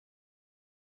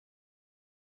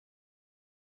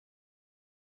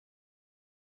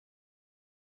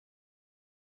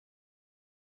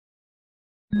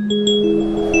Hello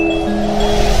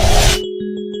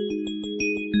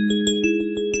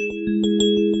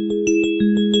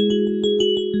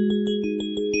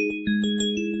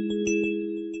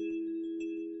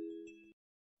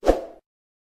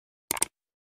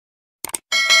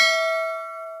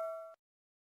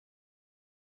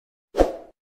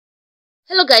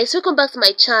guys, welcome back to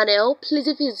my channel. Please,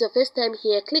 if it's your first time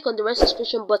here, click on the red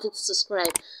subscription button to subscribe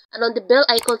and on the bell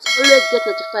icon to always get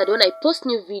notified when I post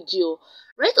new video.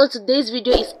 Right, on today's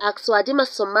video is actor Adinma,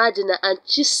 Somadina and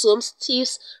Chisom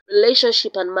Steve's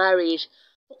relationship and marriage.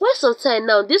 For quite some time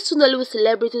now, these two Nollywood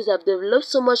celebrities have developed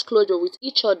so much closure with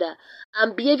each other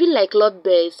and behaving like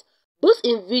lovebirds, both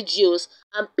in videos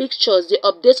and pictures they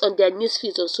update on their news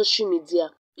feeds on social media,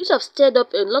 which have stirred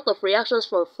up a lot of reactions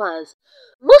from fans.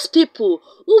 Most people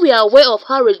who were aware of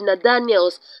how Regina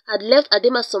Daniels had left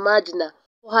Adimma Somadina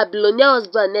for her billionaire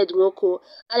husband Ned Nwoko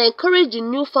and encouraged the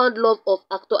newfound love of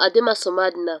actor Adimma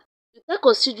Somadina, without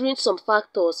considering some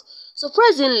factors.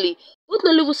 Surprisingly, both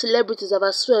Nollywood celebrities have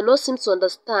as well not seemed to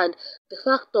understand the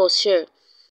factors here.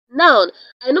 Now,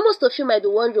 I know most of you might be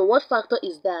wondering what factor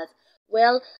is that.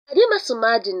 Well, Adimma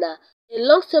Somadina, a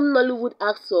long-term Nollywood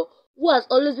actor who has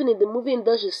always been in the movie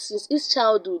industry since his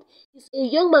childhood, is a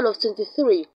young man of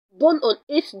 23, born on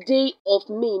 8th day of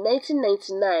May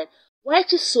 1999, while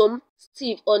Chisom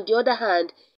Steve, on the other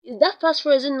hand, is that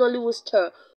fast-rising Nollywood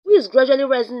star who is gradually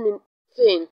rising in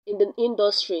fame in the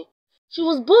industry. She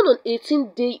was born on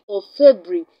 18th day of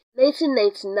February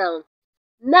 1999.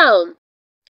 Now,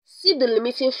 see the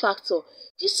limiting factor.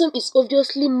 Chisom is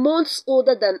obviously months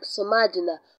older than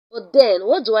Somadina, but then,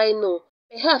 what do I know?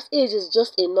 Perhaps age is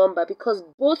just a number because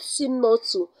both seem not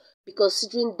to be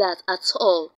considering that at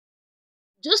all.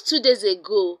 Just 2 days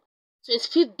ago,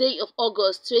 25th day of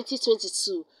August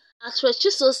 2022, actress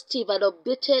Chisom Steve had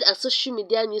updated her social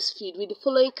media newsfeed with the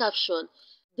following caption: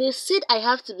 "They said I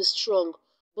have to be strong,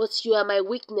 but you are my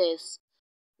weakness,"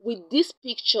 with these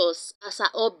pictures as her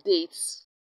updates.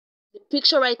 The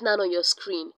picture right now on your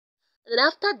screen. And then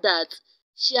after that,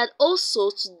 she had also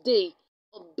today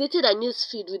updated her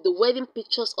newsfeed with the wedding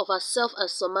pictures of herself and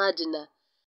Somadina.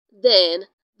 Then,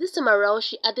 this time around,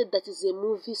 she added that it's a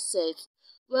movie set.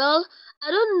 Well, I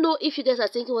don't know if you guys are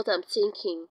thinking what I'm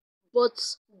thinking,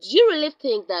 but do you really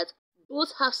think that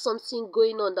both have something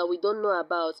going on that we don't know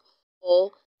about,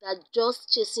 or they're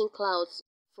just chasing clouds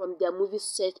from their movie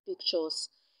set pictures?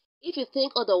 If you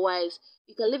think otherwise,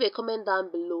 you can leave a comment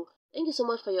down below. Thank you so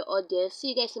much for your audience. See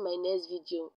you guys in my next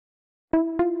video.